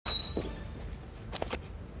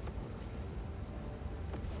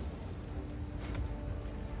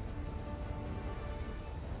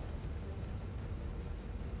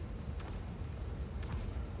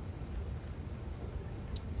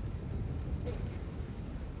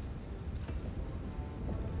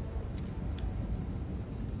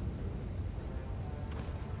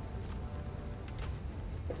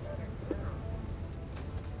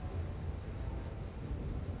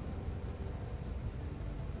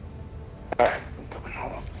Alright, I'm coming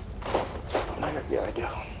home. Yeah, I do.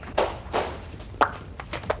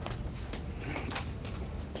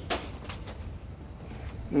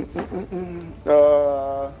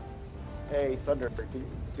 Hey, Thunder,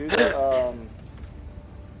 do the,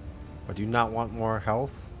 Or do you not want more health?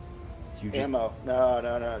 You just... ammo.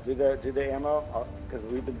 No. Do the ammo, because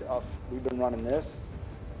we've been running this,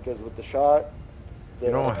 because with the shot, you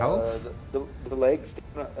don't want health? The legs,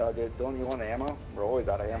 don't you want ammo? We're always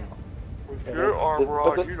out of ammo. With your armor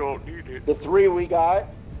on, you don't need it. The 3 we got,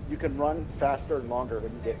 you can run faster and longer when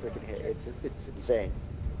you get freaking hit. It's insane.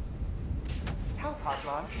 Hellpod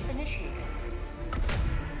launch initiated.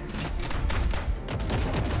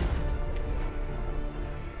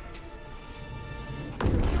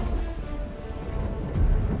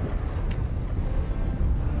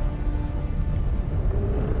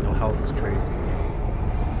 No health is crazy.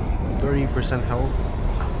 30% health.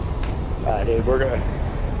 Alright, dude, we're gonna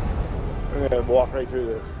walk right through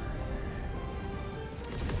this.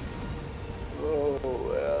 Oh,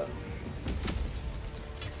 yeah.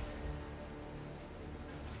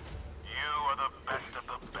 You are the best of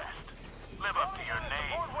the best. Live up to your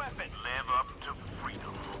name. Live up to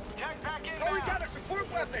freedom. Tag back in. Calling down a support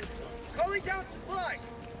weapon. Calling down supplies.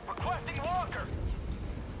 Requesting walker.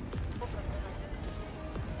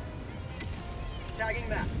 Tagging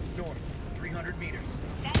map. North, 300 meters.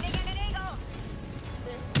 Sending in an eagle.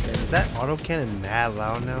 Is that autocannon mad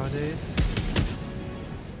loud nowadays?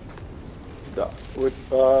 No,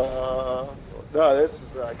 this is,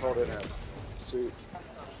 I called it a suit.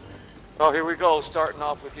 Oh, here we go, starting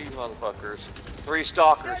off with these motherfuckers. 3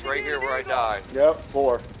 stalkers right here where I died. Yep,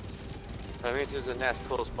 4. That means there's a nest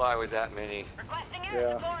close by with that many. Requesting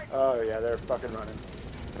air support. Oh yeah, they're fucking running.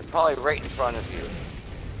 They're probably right in front of you.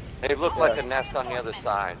 They look like a nest on the other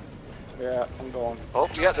side. Yeah, I'm going. Oh,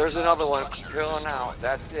 yeah, there's another one peeling out.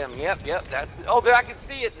 That's them. Yep, that's... Oh, there, I can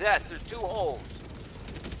see it. Yes, there's 2 holes.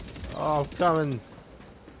 Oh, I'm coming.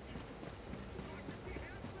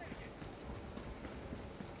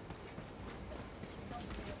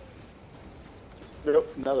 Yep,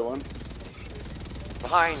 another one.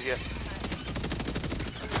 Behind you.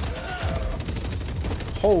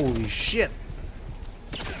 Holy shit.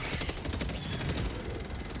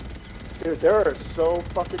 Dude, there are so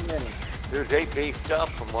fucking many. Dude, they beefed up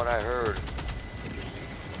from what I heard.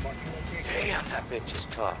 Damn, that bitch is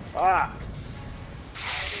tough. Ah!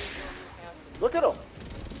 Look at them.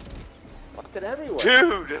 Fucking everywhere.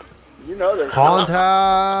 Dude! You know there's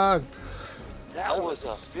Contact! That was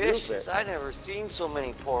a vicious. I never seen so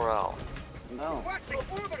many pour out. No.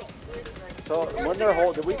 So, when there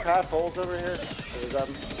hole, did we pass holes over here?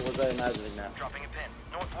 Or was I imagining that? Dropping a pin.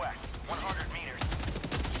 Northwest, 100 meters.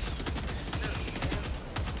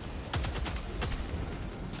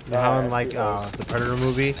 You know how in like the Predator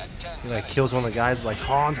movie, he like kills one of the guys like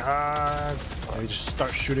contact, and he just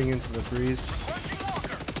starts shooting into the breeze.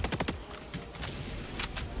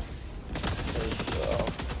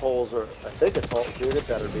 Holes are, I think it's holes, dude, it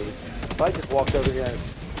better be. If I just walked over here and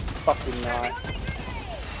it's fucking not.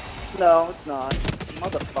 No, it's not.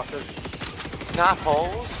 Motherfucker. It's not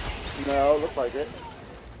holes? No, it looked like it.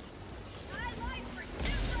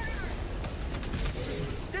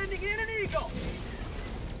 Sending in an eagle.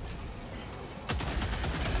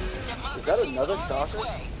 Is that another stalker? No.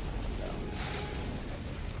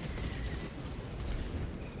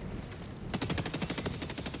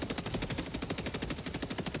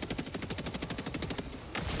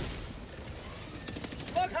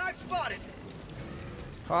 Bug hive spotted.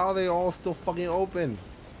 How are they all still fucking open?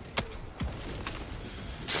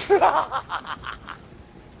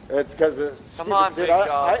 It's because it's. Come on, dude, big dog,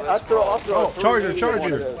 I'll let's throw roll. a Oh, charger, 380 on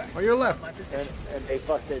charger! this, On your left. and they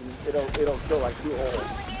fucking, it'll kill like 2 holes.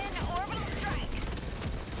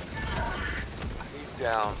 He's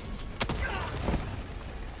down.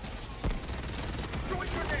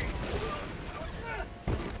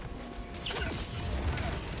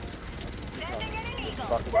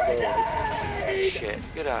 Fucking so Shit,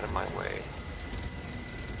 get out of my way.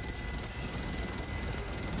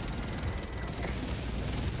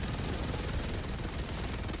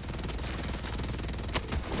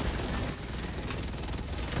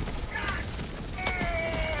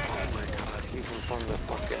 From the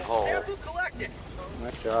fucking hole.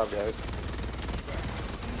 Nice job, guys.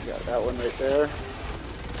 You got that one right there.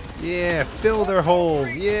 Yeah, fill their holes.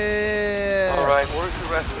 Yeah. All right, where's the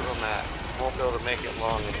rest of them at? Won't be able to make it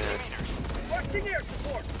long in this. Requesting air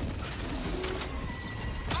support.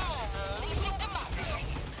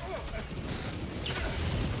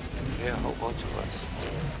 Yeah, a whole bunch of us.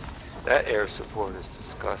 That air support is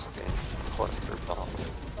disgusting. Cluster bomb.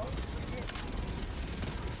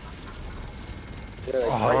 Yeah,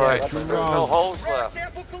 Alright, that's there's drone. no holes Rare left.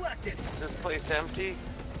 sample collected. Is this place empty?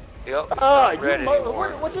 Yep, it's Ah, not red you anymore.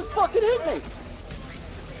 what just fucking hit me?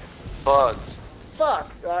 Bugs.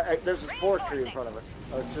 Fuck. There's a spore tree in front of us.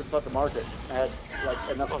 I was just about to mark it. I had like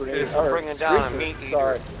enough Okay, grenades. so I'm bringing down a meat eater.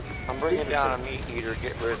 Sorry. I'm bringing down a meat eater.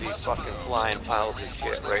 Get rid of these fucking flying piles of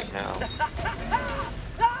shit right now.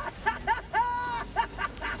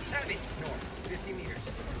 Heavy. North. 50 meters.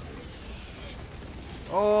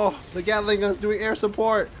 Oh, the Gatling gun's doing air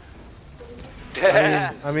support.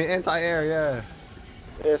 I mean anti-air, yeah.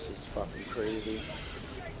 This is fucking crazy.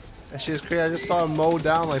 That shit's crazy. I just saw him mow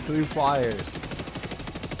down like 3 flyers.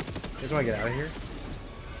 You guys wanna get out of here?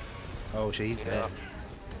 Oh shit, he's dead.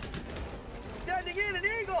 Sending in an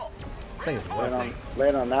eagle. This thing is wet.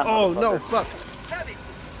 Land on that. Oh no, motherfucker. fuck. Heavy.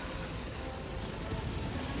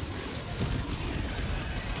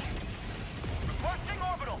 Requesting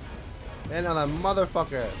orbital. Land on that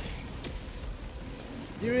motherfucker.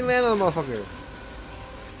 You didn't land on the motherfucker.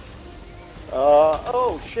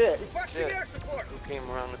 Oh shit. Requesting Shit. air support. Who came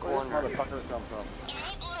around the Where corner? this motherfucker come from?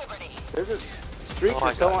 There's this streak Oh, I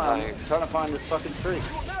or so got on. I'm knives. trying to find this fucking tree. You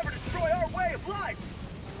will never destroy our way of life.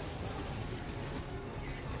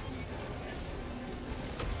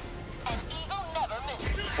 An eagle never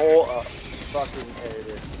misses. Pull up. Fucking A it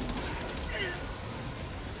is.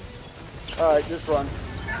 Alright, just run.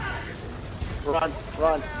 Run,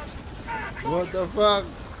 run. What the fuck?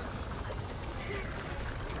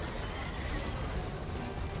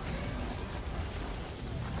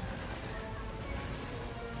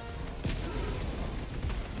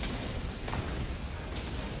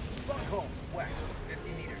 Buckholm, west. 50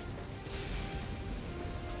 meters.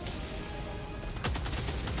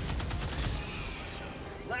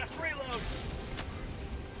 Last reload.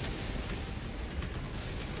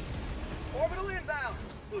 Orbital inbound.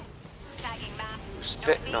 Tagging map. Who's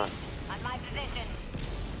spitting on? On my position.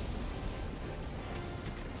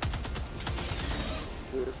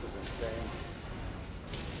 Dude, this is insane.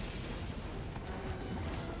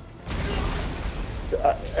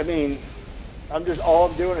 I mean, all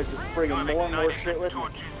I'm doing is just bringing more and more shit with me.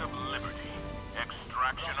 Torches of Liberty.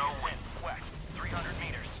 Extraction awaits. West. 300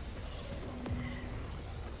 meters.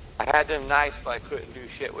 I had them knives, but I couldn't do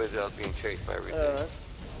shit with it. I was being chased by everything.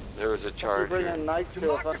 There was a You charge bring here. a knife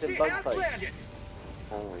to a fucking Democracy bug has fight. landed.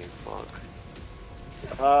 Holy fuck.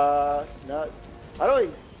 No, I don't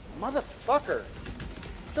even, motherfucker.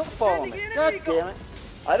 Still following me. Sending in God an eagle. damn it.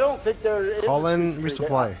 I don't think there is. Call a in tree.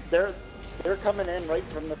 resupply. They're coming in right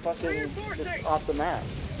from the fucking, Reinforcing. just off the map.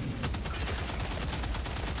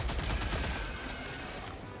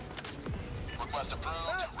 Request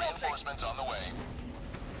approved. Reinforcements on the way.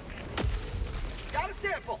 Got a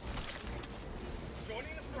sample.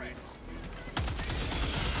 Joining the fray.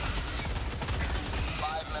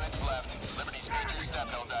 5 minutes left. Liberty speed your step,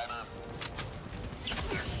 Helldiver.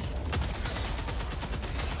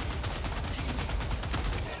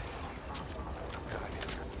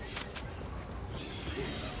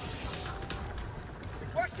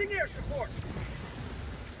 Requesting air support.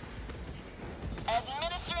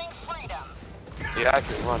 Administering freedom. Yeah, I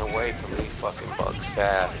can run away from these fucking bugs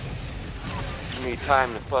fast. Give me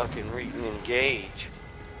time to fucking re-engage.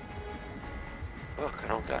 Look, I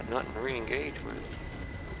don't got nothing to re-engage with.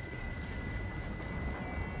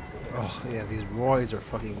 Oh yeah, these roids are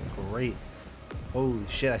fucking great. Holy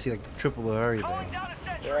shit, I see like triple of everything. Down a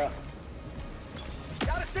sentry. Yeah.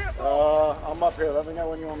 Got a sample. I'm up here. Let me know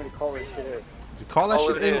when you want me to call this shit in. You call that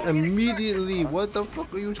Oh, shit it in is. immediately. What the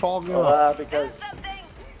fuck are you talking about? Because Something.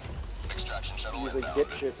 Extraction shuttle usually inbound.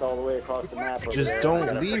 dipshits all the way across the map. over Just there. I don't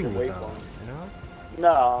gotta leave freaking with wait them, for 'em. you know?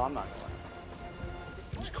 No, I'm not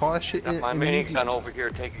going. Just call that shit Got in my immediately. minigun over here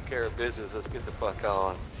taking care of business. Let's get the fuck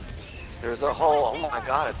on. There's a whole, oh my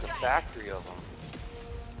god, it's a factory of them.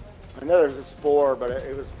 I know there's a spore, but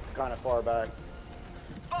it was kind of far back.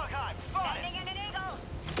 Bug hive spotted. Sending in an eagle.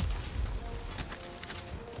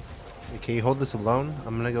 Can you hold this alone?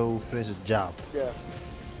 I'm gonna go finish the job. Yeah.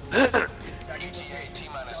 ETA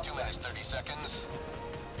T-minus 2 minutes 30 seconds.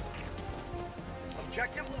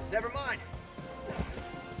 Objective, never mind.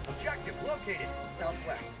 Objective located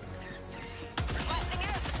southwest. Requesting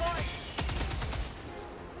air support.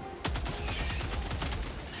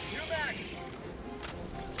 New mag.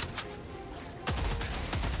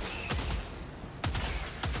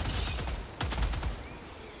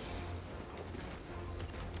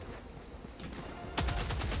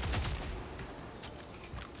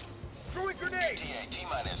 Throwing grenade. ETA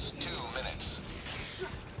T-minus 2 minutes.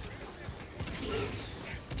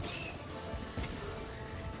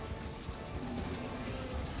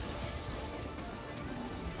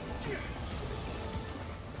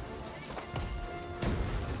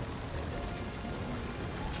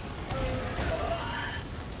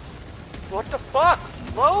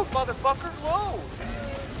 Load, motherfucker, load!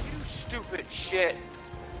 You stupid shit.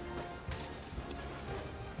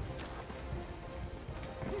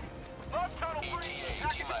 ETA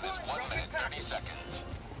T-minus 1 minute 30 seconds.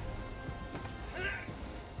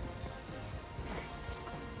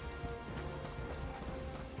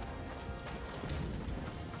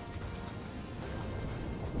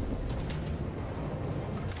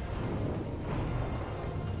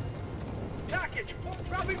 Package!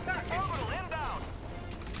 Dropping package! Orbital inbound!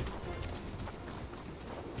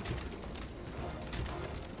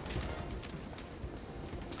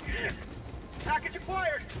 Package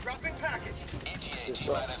acquired! Dropping package! ETA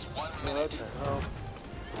T-minus 1 minute. What the hell?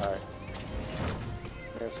 Alright.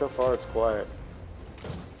 Yeah, so far it's quiet.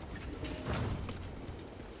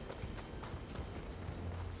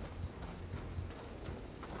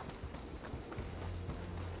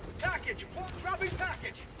 Package! Dropping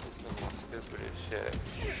package! This is the most stupidest shit.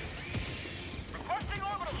 Requesting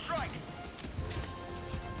orbital strike!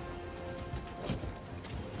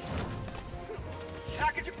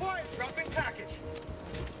 Package acquired! Dropping package!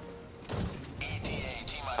 ETA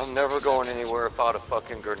T-minus I'm never going anywhere without a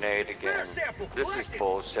fucking grenade again. Sample This is collected.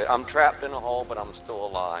 bullshit. I'm trapped in a hole, but I'm still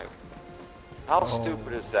alive. How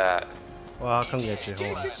stupid is that? Well, I'll come get you.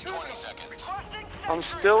 Hold on. T-minus 20 seconds. Requesting I'm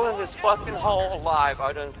still in this fucking hole alive.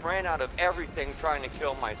 I done ran out of everything trying to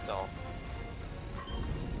kill myself.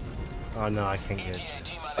 Oh no, I can't get you. ETA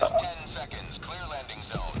T-minus 10 seconds. Clear landing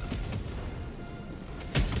zone.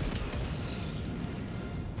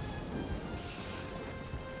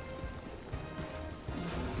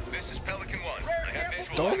 This is Pelican 1. I have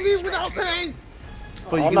visual Don't on leave without me!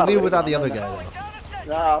 But you I'm can not leave leaving, without the I'm other in guy there.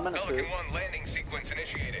 though. Nah, I'm in a suit. Pelican 1 landing sequence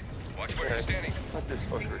initiated. Watch where you're standing. Let this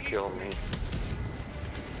fucker kill me.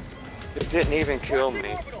 It didn't even kill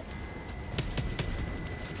me.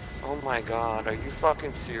 Oh my god, are you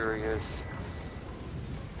fucking serious?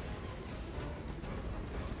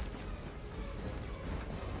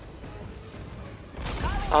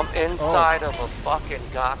 I'm inside of a fucking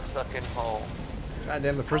cocksucking hole. God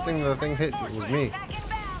damn, the first thing the thing hit was me.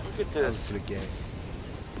 Look at That was this. pretty gay.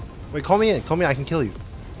 Wait, call me in. Call me in. I can kill you.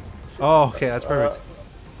 Oh, okay, that's perfect.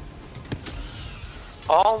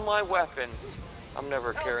 All my weapons. I'm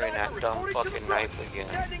never carrying that dumb fucking knife again.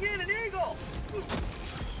 Sending in an eagle!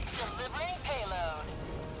 Delivering payload.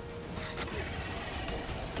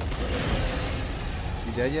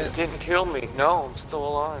 You dead It yet? didn't kill me. No, I'm still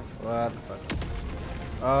alive. What the fuck?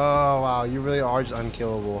 Oh, wow. You really are just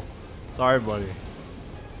unkillable. Sorry, buddy.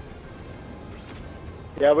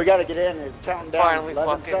 Yeah, we gotta get in. It's counting down. Finally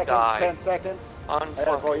 11 fucking seconds, died. 10 seconds.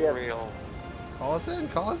 Unfucking yeah. real. Call us in.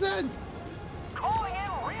 Call us in. Calling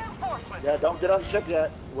in reinforcements! Yeah, don't get on ship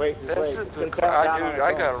yet. Wait, just This wait. is It's the gonna count down on dude. its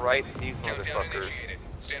I own. gotta write these Countdown motherfuckers. initiated.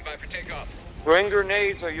 Stand by for takeoff. Bring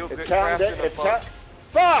grenades or you'll It's get counting trapped in down. a It's fuck.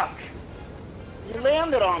 Fuck! You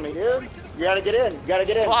landed on me, dude. You gotta get in. You gotta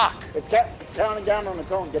get in. Fuck. It's counting down on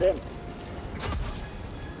its own. Get in.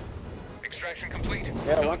 Extraction complete.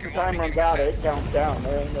 Yeah, once the time runs out, it counts down.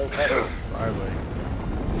 There ain't no cover. Sorry, buddy.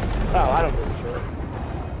 Oh, I don't give a shit.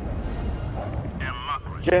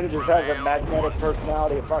 Jim just has a magnetic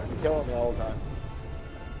personality of fucking killing me all the time.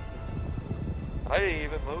 I didn't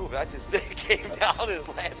even move. I just came down and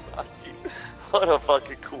landed on you. What a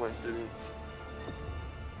fucking coincidence.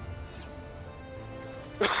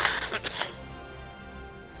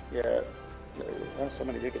 Yeah, there's so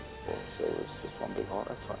many tickets before, so it's just one big hole.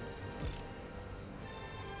 That's fine.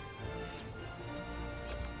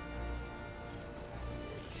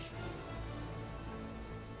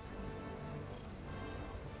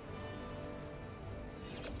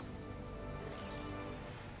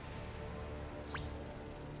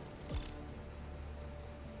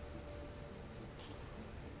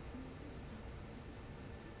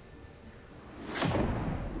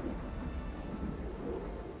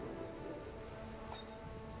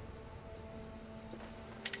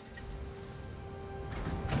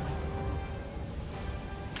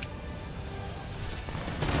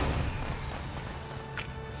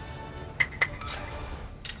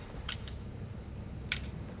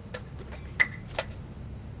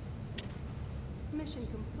 Mission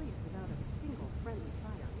complete without a single friendly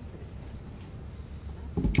fire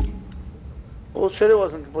incident. Well, shit, it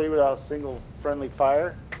wasn't complete without a single friendly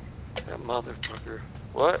fire. That motherfucker.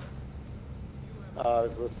 What? I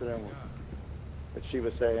was listening to what she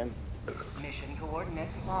was saying. Mission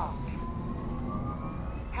coordinates locked.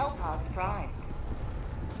 Hellpods primed.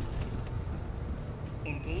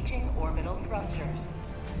 Engaging orbital thrusters.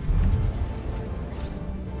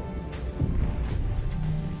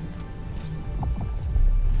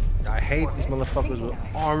 I hate these motherfuckers with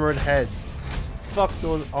armored heads. Fuck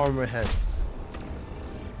those armored heads.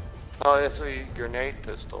 Oh, that's what you grenade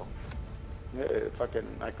pistol. Fucking,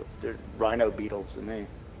 they're rhino beetles to me.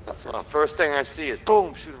 That's what. First thing I see is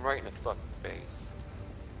boom, shoot him right in the fucking face.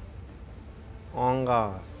 On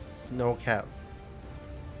God, no cap.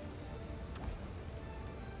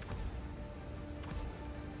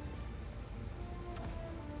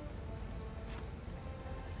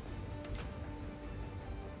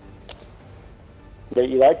 Yeah,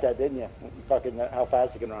 you like that, didn't you? Fucking how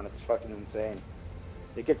fast you can run, it's fucking insane.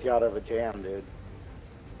 It gets you out of a jam, dude.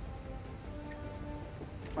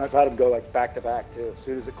 I've had him go like back to back too. As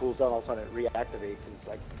soon as it cools down, all of a sudden it reactivates, and it's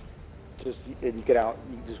like just, and you get out,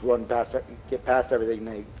 you just run past, get past everything, and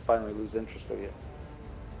they finally lose interest of you.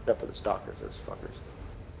 Except for the stalkers, those fuckers.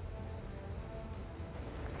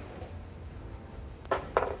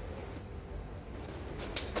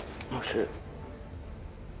 Oh shit.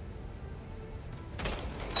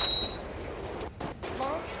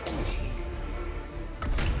 Launch initiated.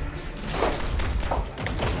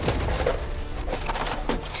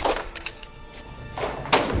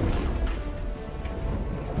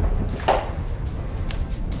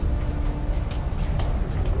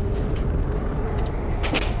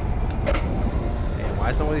 Damn, why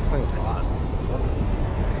is nobody playing bots? The fuck?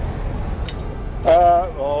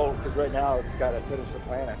 Oh, because right now it's got to finish the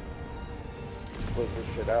planet. Close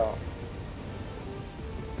this shit out.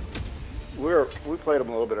 We played them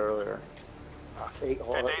a little bit earlier. There's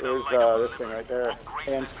this thing right there,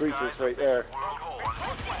 and creatures right there.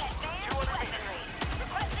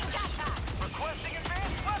 Requesting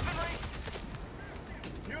advanced weaponry.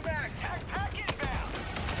 New mag, tac pack inbound.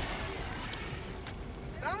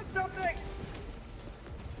 Found something.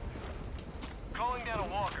 Calling down a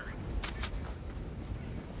walker.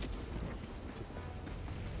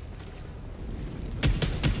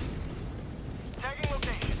 Tagging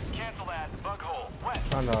location. Cancel that. Bug hole. West.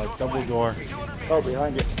 Found a double door. 200 meters. Oh,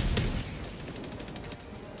 behind you.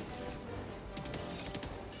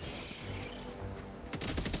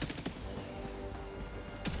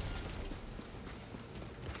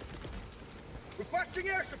 Requesting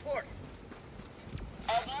air support.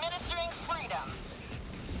 Administering freedom.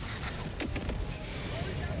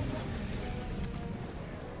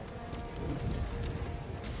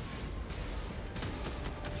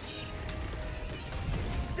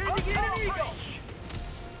 Sending in an eagle.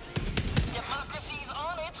 Democracy's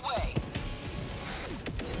on its way.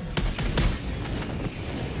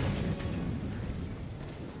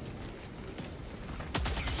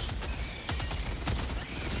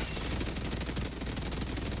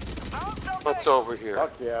 Found something. What's over here?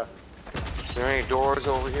 Fuck yeah. Is there any doors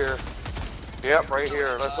over here? Yep, right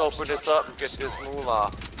here. Let's open this up and get this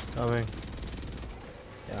moolah. Coming.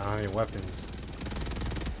 Yeah, I don't have any weapons.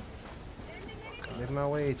 Make my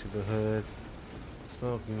way to the hood.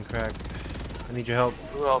 Smoking crack. I need your help.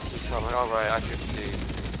 Who else is coming? Alright, I can see.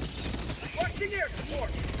 Requesting air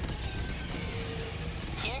support.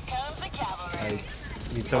 Here comes the cavalry.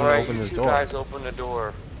 I need someone to Alright, open you this two door. guys open the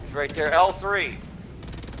door. He's right there. L3.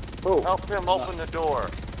 Oh, Help him open the door.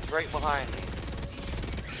 He's right behind me.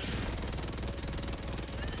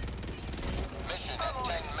 Mission at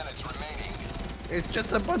 10 minutes remaining. It's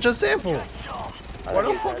just a bunch of samples. What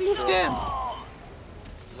a fucking scam.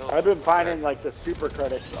 I've been finding like the super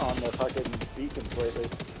credits on the fucking beacons lately,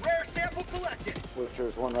 Rare sample collected. which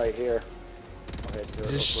there's one right here. I'll head to it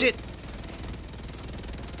This real is quick. shit.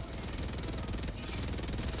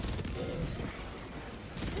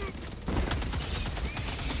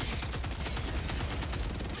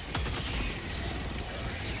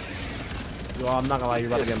 Yo, I'm not gonna lie, you're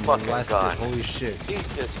about to This get fucking molested. gun. Holy shit. Eat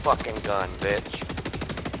this fucking gun, bitch.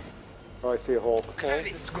 Oh, I see a hole.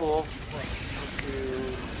 Okay, it's cool. Fuck you.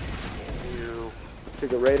 Fuck you. See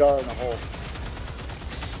the radar and the hole.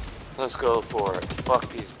 Let's go for it. Fuck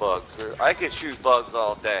these bugs. I could shoot bugs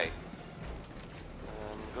all day.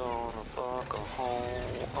 I'm gonna fuck a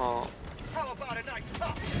hole up. How about a nice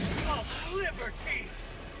puff of liberty?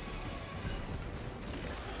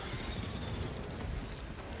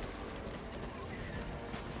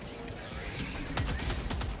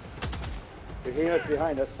 They're hitting us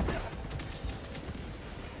behind us.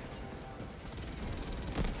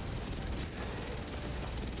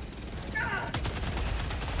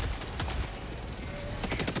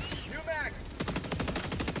 New mag.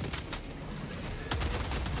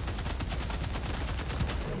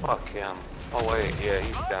 Fuck him. Oh wait, yeah,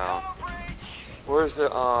 he's down. Where's the,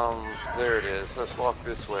 there it is. Let's walk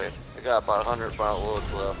this way. I got about 100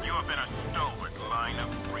 bullets left. You have been a stalwart line of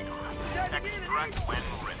freedom. Extract when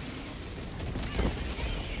ready.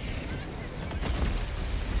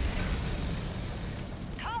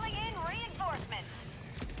 Calling in reinforcements.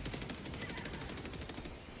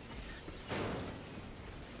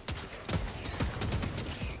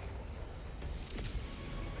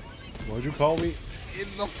 What'd you call me? In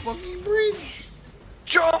the fucking bridge.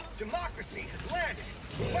 Jump! Democracy has landed.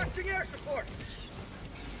 Requesting air support.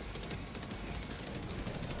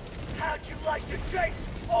 How'd you like to taste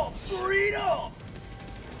of freedom?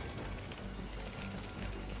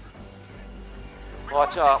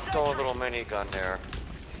 Watch out, throw a little minigun there.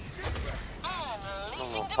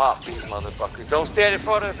 I'm gonna pop these motherfuckers. Don't stand in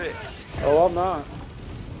front of it. Oh, I'm not.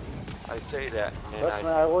 I say that, and Trust me,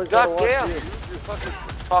 I always gotta God watch damn! you. You're fucking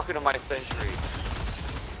talking to my sentry.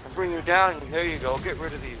 I bring you down, and there you go. Get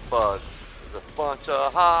rid of these bugs. There's a bunch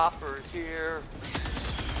of hoppers here.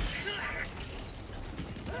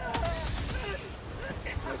 I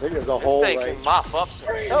think there's a This whole thing like. can mop up some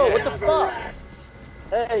Oh, shit. what the fuck?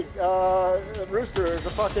 Hey, Rooster, there's a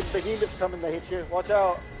fucking behemoth coming to hit you. Watch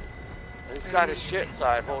out. He's got his shit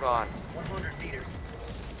inside. Hold on. 100 meters.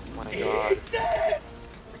 Oh my god.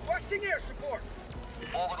 Requesting air support.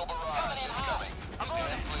 Orbital barrage incoming.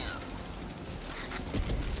 Stand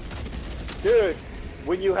clear. Dude,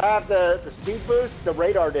 when you have the speed boost, the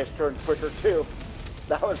radar dish turns quicker too.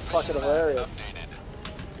 That was fucking hilarious. Updated.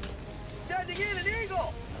 Sending in an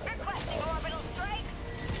eagle. Requesting orbital strike.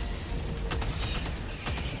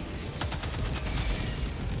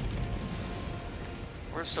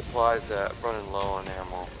 Where's supplies at? Running low on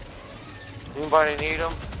ammo. Anybody need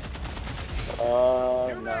them? No,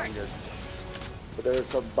 I'm good. But there's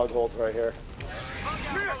some bug holes right here.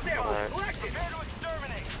 Mass sample Alright. collected. Prepare to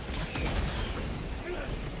exterminate.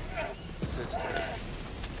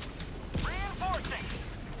 Reinforcing.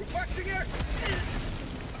 Requesting air.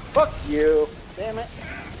 Fuck you. Damn it.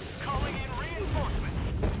 Calling in reinforcements.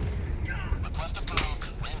 Request approved.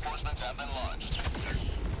 Reinforcements have been launched.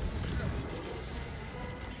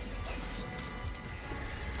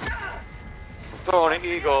 I'm throwing an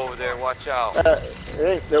eagle over there. Watch out.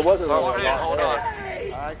 Hey, there wasn't Throw one. it in. Hold on.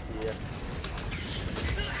 I see you.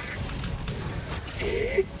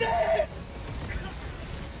 Eat this!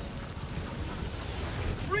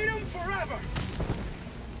 Freedom forever!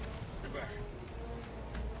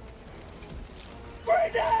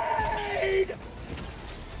 Grenade!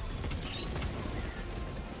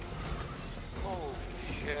 Oh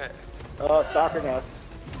shit. Stalker nest.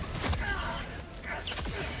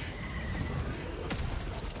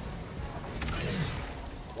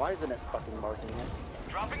 Why isn't it fucking marking it?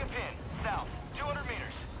 Dropping a pin. South. 200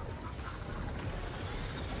 meters.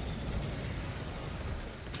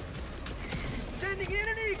 Sending in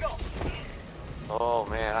an eagle! Oh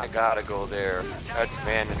man, I gotta go there. That's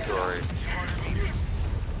mandatory. 200 meters.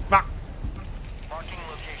 Fuck. Marking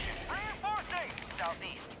location. Reinforcing.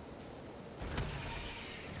 Southeast.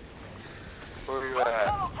 Where are you at?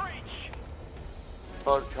 Tunnel breach.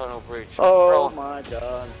 Oh, tunnel breach. Oh Throw- my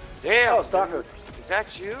god. Damn. Oh, Stalker. Is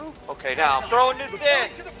that you? Okay, now I'm throwing this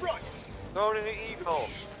in. To the front! Throwing in the eagle.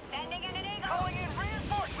 Sending in an eagle. Calling in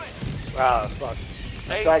reinforcements. Wow, fuck.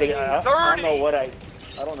 18, Try to get, I don't know 30. what I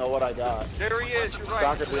don't know what I got. There he is. You're right.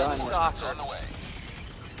 Stalker behind me. Stalker. On the way.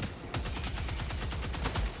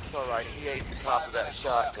 It's alright. He ate the top of that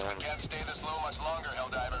shotgun. We can't stay this low much longer,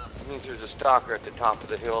 Helldiver. That means there's a stalker at the top of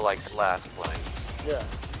the hill like the last plane. Yeah.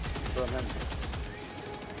 From him.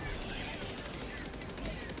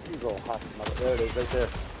 You go hop mother. There it is, right there.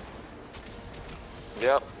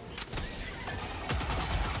 Yep.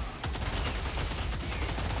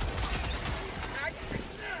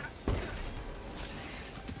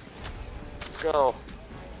 Let's go.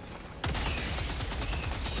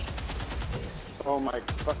 Oh my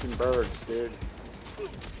fucking birds, dude.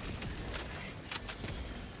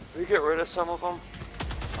 We get rid of some of them.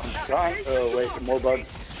 I'm trying. Oh wait, more bugs.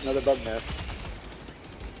 Another bug nest.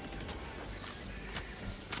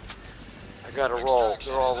 I gotta roll.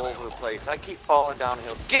 They're all over the place. I keep falling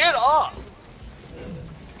downhill. Get up!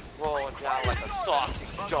 Rolling down like a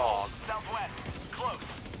sausage dog. Southwest. Close.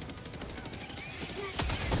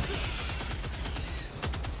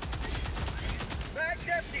 Bag's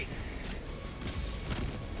empty!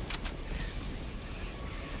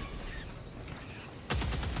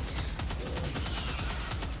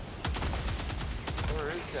 Where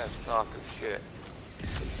is that stalker shit?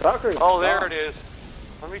 Stalker. Oh, there it is.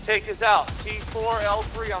 Let me take this out. T4,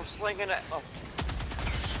 L3, I'm slinging it. Oh.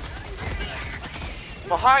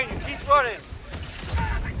 Behind you, keep running.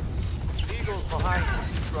 Eagle's behind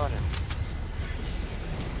you, keep running.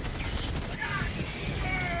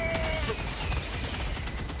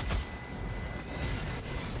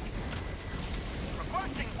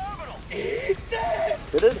 Requesting orbital.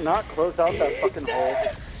 Did it not close out that fucking hole?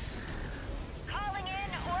 Calling in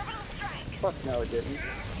orbital strike. Fuck no, it didn't.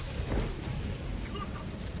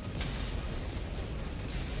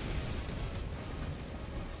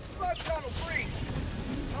 Bug tunnel breach!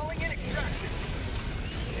 Calling in extraction!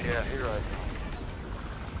 Yeah, here I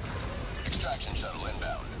Extraction shuttle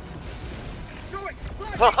inbound. Do it!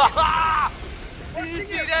 Did you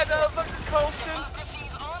see that motherfucker coasting?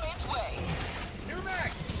 She's on its way. New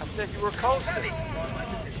mag! I said you were coasting. Heavy! On my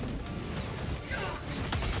position.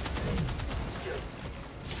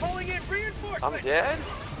 Calling in reinforcements! I'm dead?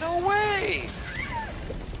 No way!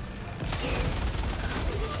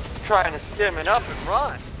 Trying to stem it up and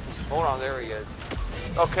run. Hold on, there he is.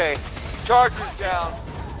 Okay, Charger's down.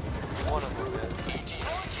 One of them is.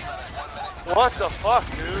 What the fuck,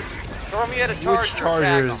 dude? Throw me at a Charger. Which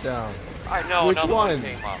Charger is down? I know, Which another one?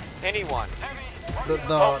 Came up. Anyone. The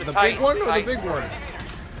the big one or the Titan. big one?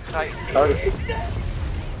 Titan. Oh,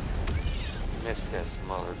 Missed this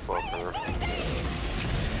motherfucker.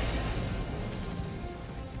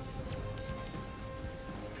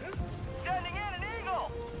 Sending in an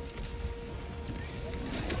eagle!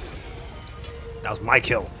 That was my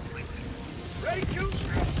kill. Ready to...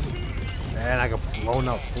 And I got blown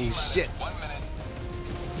up. Holy shit. 1 minute.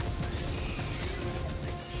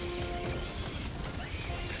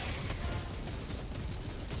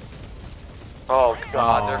 Oh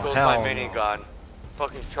god, Oh, there goes hell my no. minigun.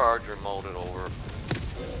 Fucking Charger molded over.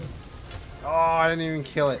 Oh, I didn't even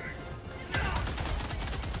kill it.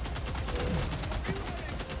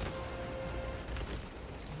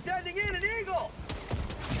 Sending in an eagle!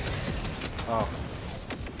 Oh.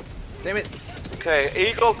 Damn it. Okay,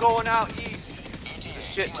 Eagle going out east. There's a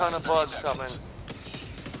shit ton of bugs coming.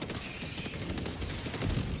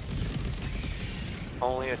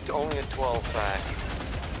 Only a 12 pack.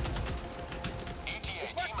 ETA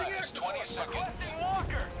T-minus 20 seconds. Requesting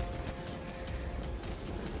walker!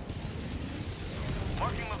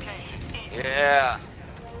 Marking location. Yeah.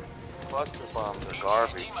 Cluster bombs are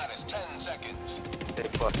garbage. T-minus 10 seconds. They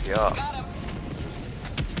fuck you up. Got him.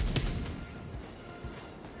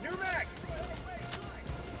 New mag!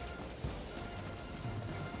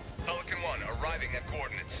 Pelican 1 arriving at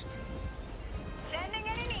coordinates. Sending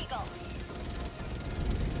in an eagle.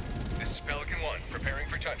 This is Pelican 1 preparing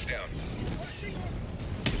for touchdown.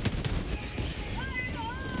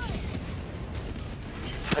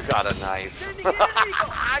 I got a knife.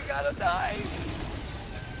 I got a knife.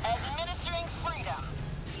 Administering freedom.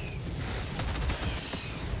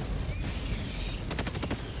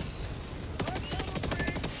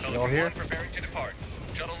 Y'all here? Preparing to depart.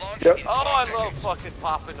 Shuttle launch. Yep. in Oh, 5 I seconds. love fucking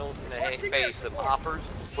popping those in the face. The poppers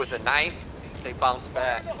with a knife, they bounce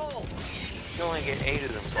back. You only get 8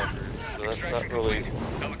 of them fuckers, so that's not really.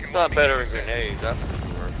 Pelican It's 1 not better beginning than grenades, that's for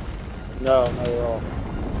sure. no, not at all.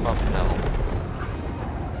 Fuck no.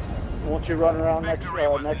 Won't you run around next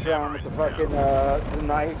round with the fucking the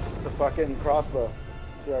knife, the fucking crossbow?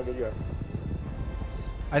 See how good you are.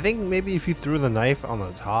 I think maybe if you threw the knife on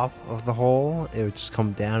the top of the hole, it would just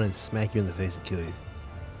come down and smack you in the face and kill you.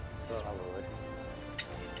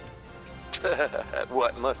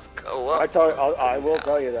 What must go I up? I will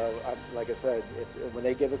tell you though, like I said, when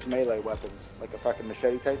they give us melee weapons, like a fucking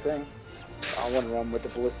machete type thing, I want to run with the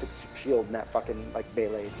ballistic shield and that fucking like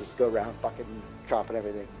melee, just go around fucking chopping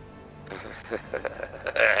everything.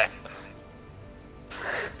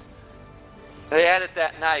 They added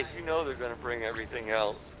that knife, you know they're gonna bring everything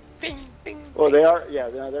else. Bing, bing, Well, bing. they are, yeah,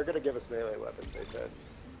 they're gonna give us melee weapons. They said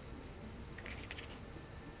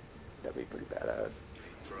that'd be pretty badass.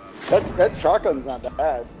 That shotgun's not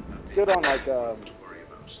bad. It's good on like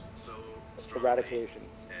eradication.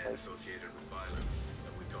 Like, associated with violence,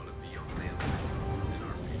 and we call it the young man's in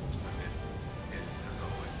our field. And this has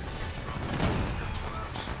always been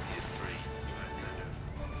throughout history. You had kind of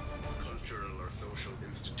cultural or social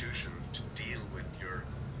institutions to deal with your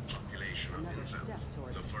population of Another incels. step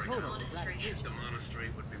towards So, for total example, eradication. the monastery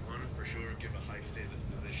would be one for sure. Give a high status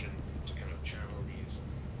position to kind of channel these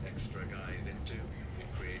extra guys into. You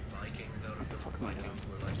create Vikings out of them. Vikings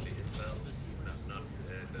were likely incels. That's not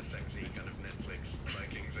the sexy kind of Netflix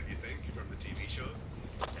Vikings that you think from the TV shows.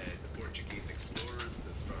 The Portuguese explorers,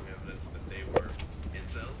 there's strong evidence that they were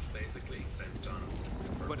incels, basically sent on.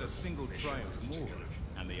 But a single missions triumph to more, kind of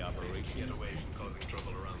and the basically operation get is away from causing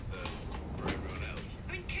trouble around for everyone else.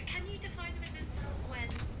 I mean, can you define them as incels when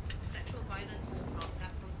sexual violence is part of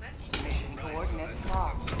that conquest? Mission coordinates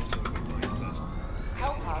locked. Also, we find that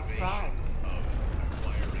Hellpods prime. of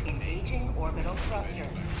acquiring Engaging orbital thrusters.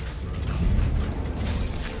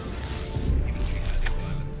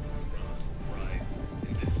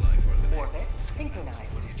 Orbit synchronized.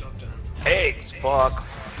 Eggs, fuck.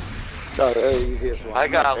 no, the easiest one. I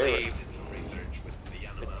gotta My favorite. leave.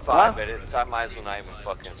 In 5 minutes, I might as well not even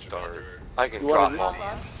fucking start. I can You drop wanna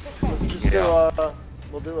them. Just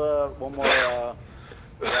we'll do one more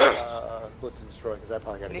blitz and destroy because I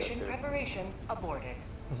probably gotta Mission get to. preparation aborted.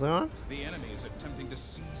 What's going on? The enemy is attempting to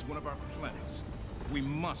seize one of our planets. We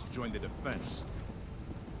must join the defense.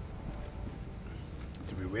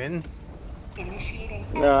 Did we win? Initiating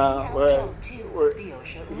No,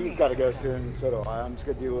 FPL-2 he's got to go soon, so do I. I'm just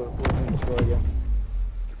going to do a little destroy again.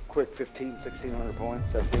 It's a quick 1,600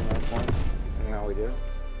 points, 1,700 points, depending on how we do.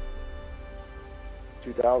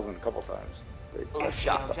 2,000 a couple times.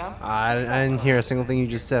 I didn't hear a single thing you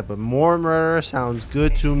just said, but more murder sounds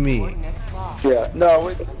good to me. Yeah, no,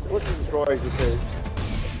 what's the destroy is just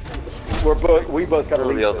we both got to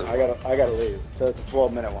leave. So I gotta leave. So it's a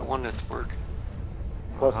 12-minute one. One that's working.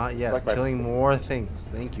 Plus, Yes, like killing more things.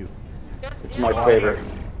 Thank you. It's my favorite.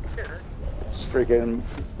 It's freaking.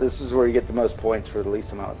 This is where you get the most points for the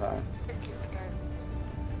least amount of time.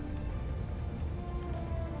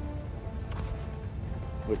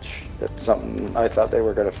 Which that's something I thought they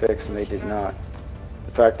were going to fix, and they did not.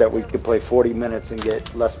 The fact that we could play 40 minutes and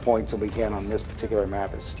get less points than we can on this particular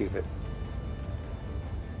map is stupid.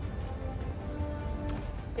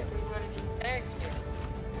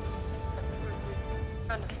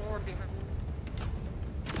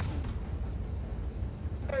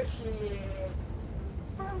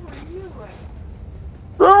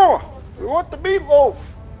 Oh, we want the meatloaf.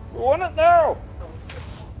 We want it now.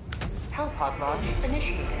 Hellpod launch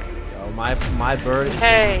initiated. Yo, my bird is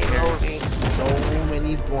carrying so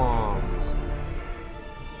many bombs.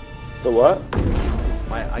 The what?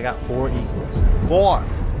 I got 4 eagles. 4.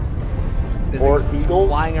 This 4 thing eagles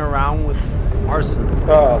flying around with arson.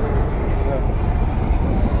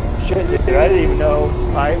 Shit, dude! I didn't even know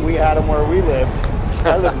we had them where we lived.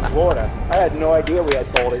 I live in Florida. I had no idea we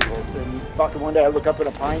had bald eagles. And fucking one day I look up in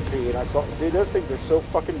a pine tree and I saw, dude, those things are so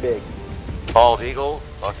fucking big. Bald eagle?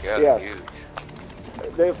 Fuck yeah, Yeah. they're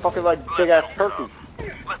huge. They're fucking like big ass turkeys.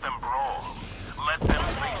 Let them brawl. Let them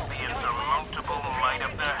face the insurmountable might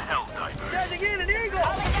of the Helldivers. Sending in an eagle!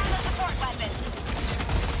 Calling down the support weapon.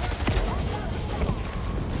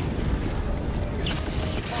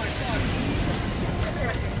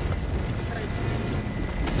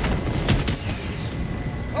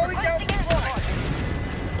 Calling down support!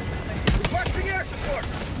 Requesting air support!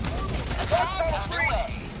 Attack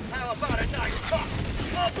underway. How about a nice cup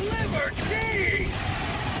of liberty?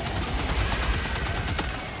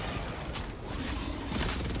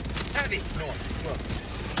 Heavy north, look.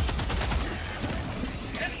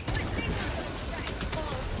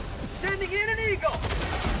 Sending in an eagle!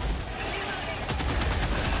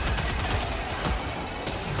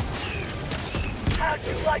 How'd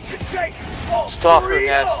you like to take all Stalker three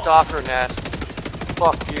nest, of 'em? stalker nest.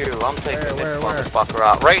 Fuck you, I'm taking this motherfucker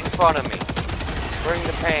out. Right in front of me. Bring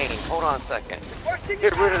the pain. Hold on a second.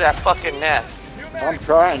 Get rid of that fucking nest. I'm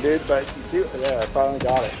trying, dude, but you see, yeah, I finally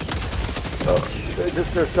got it.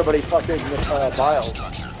 Just there's somebody fucking biles.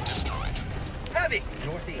 Heavy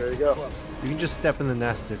northeast. There you go. You can just step in the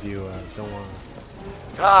nest if you don't want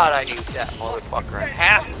to. God, I used that motherfucker in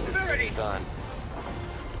half. Done.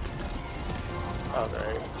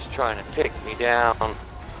 Okay. He's trying to pick me down.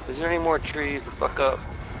 Is there any more trees to fuck up?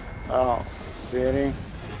 I don't see any.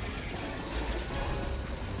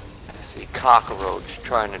 I see cockroach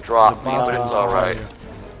trying to drop me, but it's alright.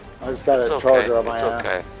 I just got a It's charger okay. on my It's ass.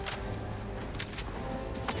 okay.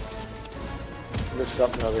 There's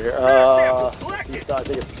something over here. I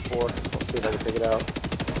think it's 4. Let's see if I can take it out.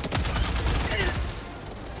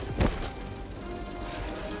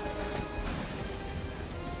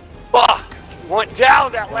 Fuck! Went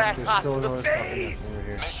down that last There's hop still to the another fucking face! nest over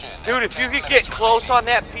here. Dude, if you could get close on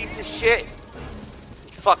that piece of shit,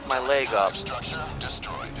 fuck my leg up.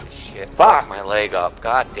 Shit, fuck my leg up.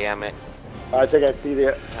 God damn it. I think I see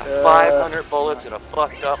the. 500 bullets and a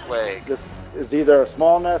fucked up leg. This is either a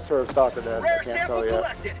small nest or a stalker nest. Rare I can't sample tell yet.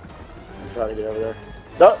 collected. I'm trying to get over there.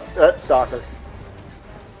 No, that's stalker.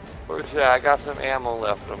 Where's that? I got some ammo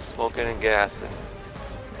left, but I'm smoking and gassing.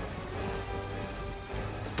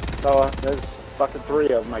 Oh, there's fucking 3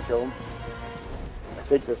 of them. I killed them. I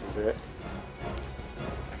think this is it.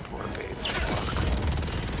 Poor baby.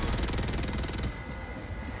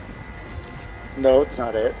 No, it's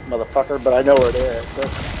not it, motherfucker. But I know where it is.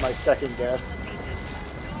 That's my second guess.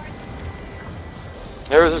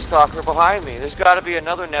 There's a stalker behind me. There's got to be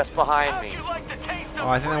another nest behind me. Oh,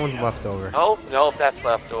 I think that one's left over. Nope, that's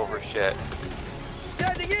leftover shit.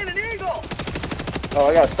 Sending in an eagle! Oh,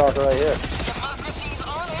 I got a stalker right here. Democracy's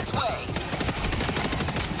on its way.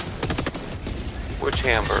 Which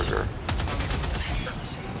hamburger?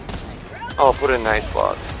 Oh, put in nice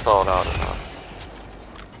box. Thawed out enough.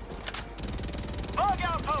 Bug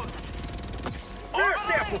outpost! Rare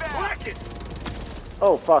sample collected!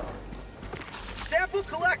 Oh, fuck. Sample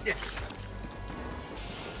collected!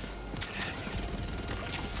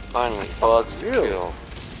 Finally, bugs to you. kill.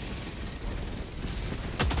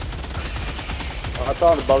 I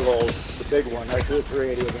found the bug hole, the big one. I threw a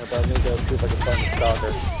 380 in there, but I need to see if I can find the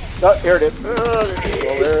stalker. Oh, here it is. Well,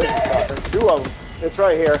 there is the stalker. Two of them. It's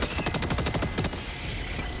right here.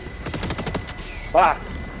 Ah.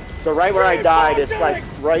 So right where I died, it's like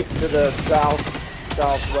right to the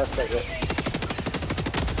southwest of it.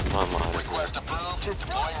 Come on. Request approved.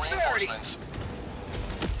 Deploying reinforcements.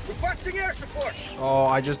 Requesting air support. Oh,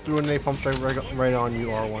 I just threw a napalm strike right on you,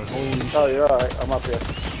 R1. Holy shit. Oh, you're alright. I'm up here.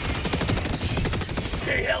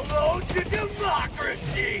 Say hello to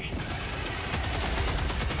democracy.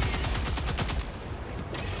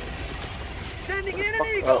 Sending in an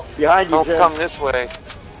eagle. Oh, behind you, Don't Jim. come this way.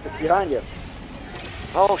 It's behind you.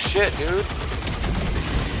 Oh shit, dude.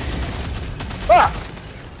 Ah!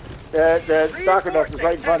 The stalker nest is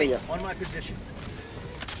right in front of you. On my position.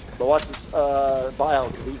 But watch this bio,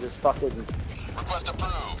 because he just fucking... Request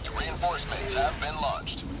approved. Reinforcements have been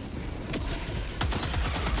launched.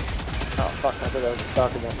 Oh, fuck, I thought that was the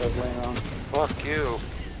stalker nest I was laying on. Fuck you.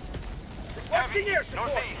 Requesting air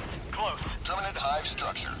support. Northeast. Close. Terminate hive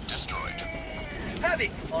structure destroyed.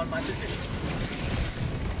 Heavy. On my position.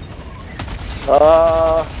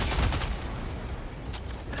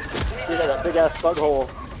 See that big ass bug hole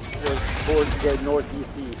was towards the northeast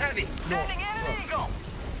east. Heavy. Sending in an eagle.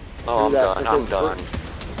 Oh, I'm done. I'm done.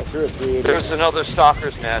 I threw a 380. There's another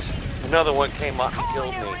stalker's nest. Another one came up and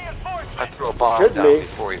killed me. I threw a bomb Should down be.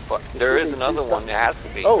 before he fucked. There is another one. There has to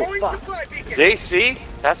be. Oh, fuck. They see?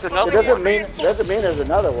 That's It another doesn't one. mean there's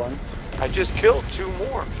another one. I just killed 2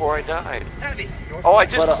 more before I died. Heavy. Oh, I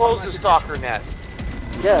just But, closed the stalker nest.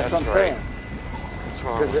 Yeah, that's what I'm right. saying. What's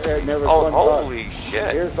wrong? Because there was Oh, one bug. holy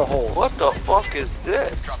shit. Here's the hole. What the fuck is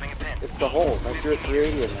this? It's the hole. I threw a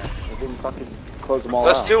 380 in there. I didn't fucking close them all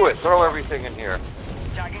Let's out. do it. Throw everything in here.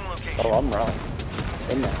 Tagging location. Oh, I'm wrong.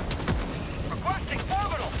 In there. Requesting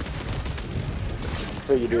orbital.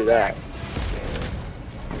 So you do that.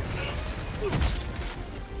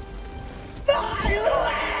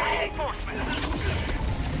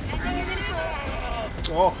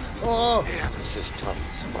 Oh, oh. Damn, this is tough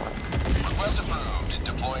as fuck. Request approved.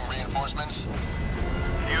 Deploying reinforcements.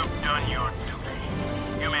 You've done your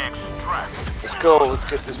duty. You may extract. Let's go. Let's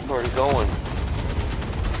get this party going.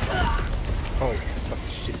 Oh, fuck,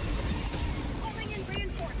 shit.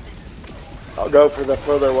 I'll go for the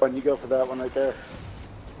further one. You go for that one right there.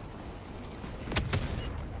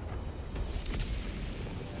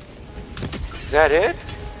 Is that it?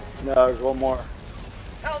 No, there's one more.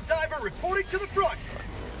 Helldiver reporting to the front.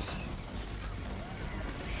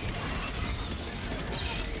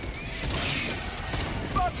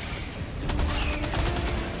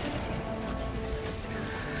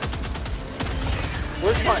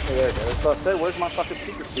 Where's my... There it is. I was about to say, where's my fucking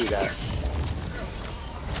secret feed at?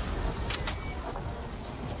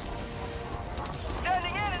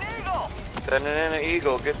 Sending in an eagle. Sending in an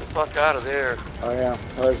eagle. Get the fuck out of there. Oh, yeah.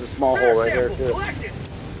 Oh, there's a small hole right here, too. Collected.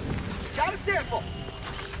 Got a sample.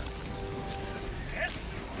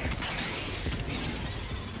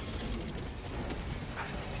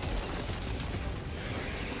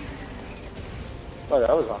 Oh,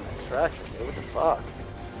 that was on the extraction, dude. What the fuck?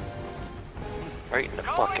 Right in the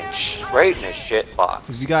fucking right in the shit box.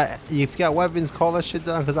 If you got weapons, call that shit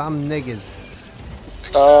down, cause I'm niggas.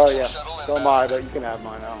 Oh, yeah. So am I, but you can have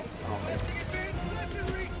mine. I don't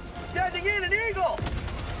Sending in an eagle.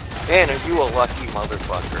 Man, are you a lucky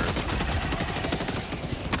motherfucker?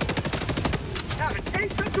 Have a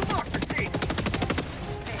taste of democracy.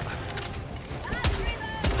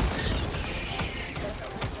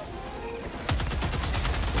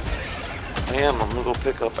 Damn, I'm gonna go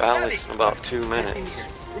pick up Alex in about 2 minutes.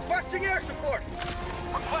 Requesting air support.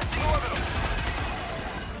 Requesting orbital.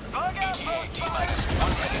 Bug out. ETA T-minus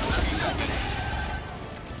 1 minute 30 seconds.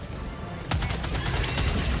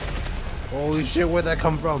 Holy shit, where'd that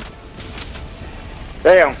come from?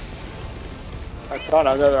 Damn. I found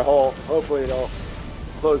another hole. Hopefully it'll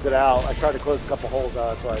close it out. I tried to close a couple holes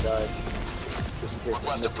out, that's why I died. Just in case I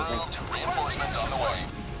Request missed anything. approved. Reinforcements on the way.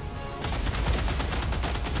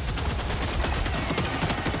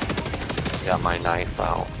 Got my knife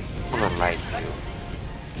out. I'm gonna knife you.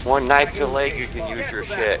 One knife to leg, you can use your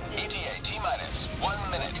shit. ETA T-minus 1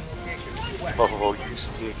 minute. Oh, you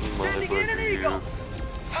sneaky motherfucker, you.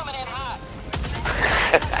 Coming in hot.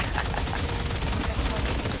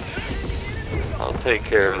 I'll take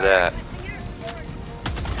care of that.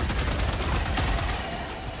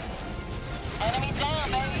 Enemy down,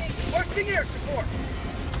 baby. Requesting air support.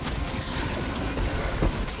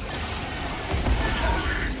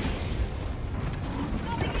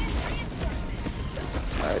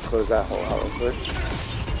 Alright, close that hole out real quick.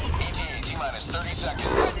 T-minus 30 seconds.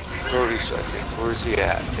 30 seconds. Where's he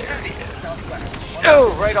at? There he is.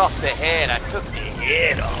 Oh, right off the head. I took the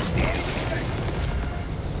head off.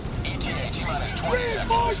 ETA T-minus 20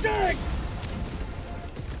 seconds.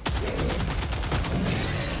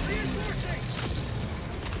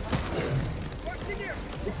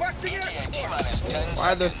 ETA T-minus 10 Why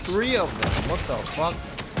are there 3 of them? What the fuck?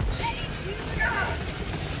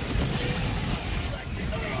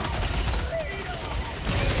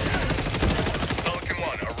 Pelican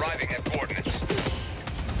 1 arriving at coordinates.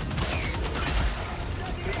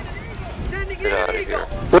 Get out of here.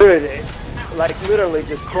 Dude, it, like literally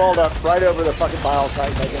just crawled up right over the fucking bio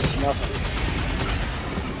site like it's nothing.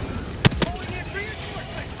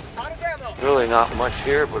 Really not much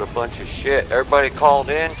here, but a bunch of shit. Everybody called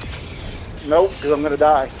in. Nope, because I'm gonna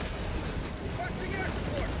die.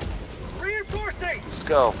 Reinforcing! Let's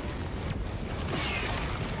go.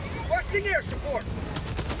 Requesting air support.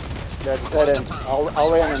 That's that end. I'll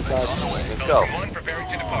land inside. Let's go. One preparing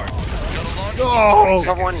to depart. Shuttle launch. Oh!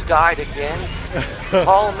 Someone died again.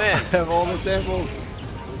 Call him I in. have all the samples.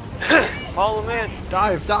 Call him in.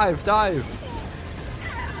 Dive, dive, dive.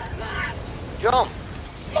 Jump.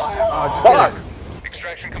 Oh, just Fuck! get it.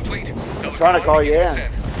 Extraction complete. I'm trying to call you in.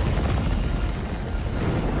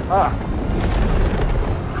 Ah.